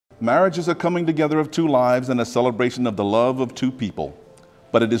Marriage is a coming together of two lives and a celebration of the love of two people.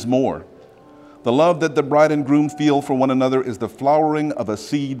 But it is more. The love that the bride and groom feel for one another is the flowering of a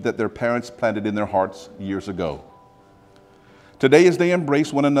seed that their parents planted in their hearts years ago. Today, as they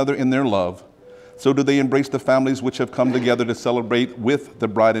embrace one another in their love, so do they embrace the families which have come together to celebrate with the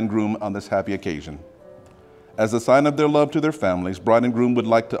bride and groom on this happy occasion. As a sign of their love to their families, bride and groom would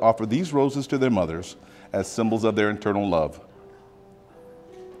like to offer these roses to their mothers as symbols of their eternal love.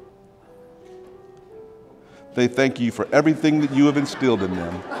 They thank you for everything that you have instilled in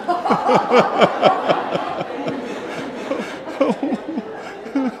them.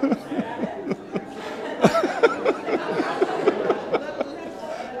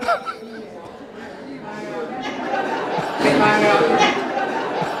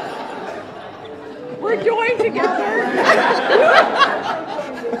 We're joined together.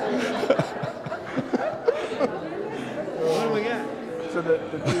 What do we got? So the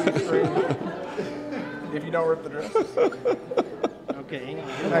two strings. If you don't rip the dress. Okay, hang on.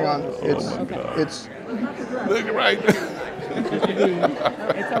 Hang on. It's Look right. It's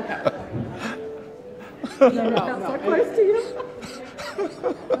okay. No. So close to you.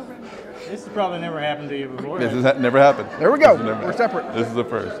 This has probably never happened to you before. This has never happened. There we go. We're separate. This is the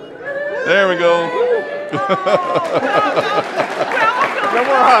first. There we go. No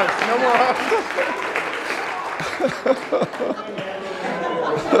more hugs. No more hugs.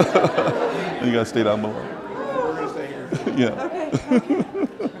 You gotta stay down below. We're gonna stay here. Yeah. Okay.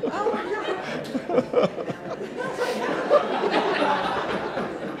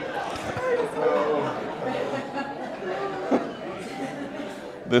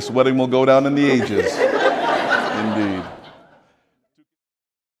 This wedding will go down in the ages. Indeed.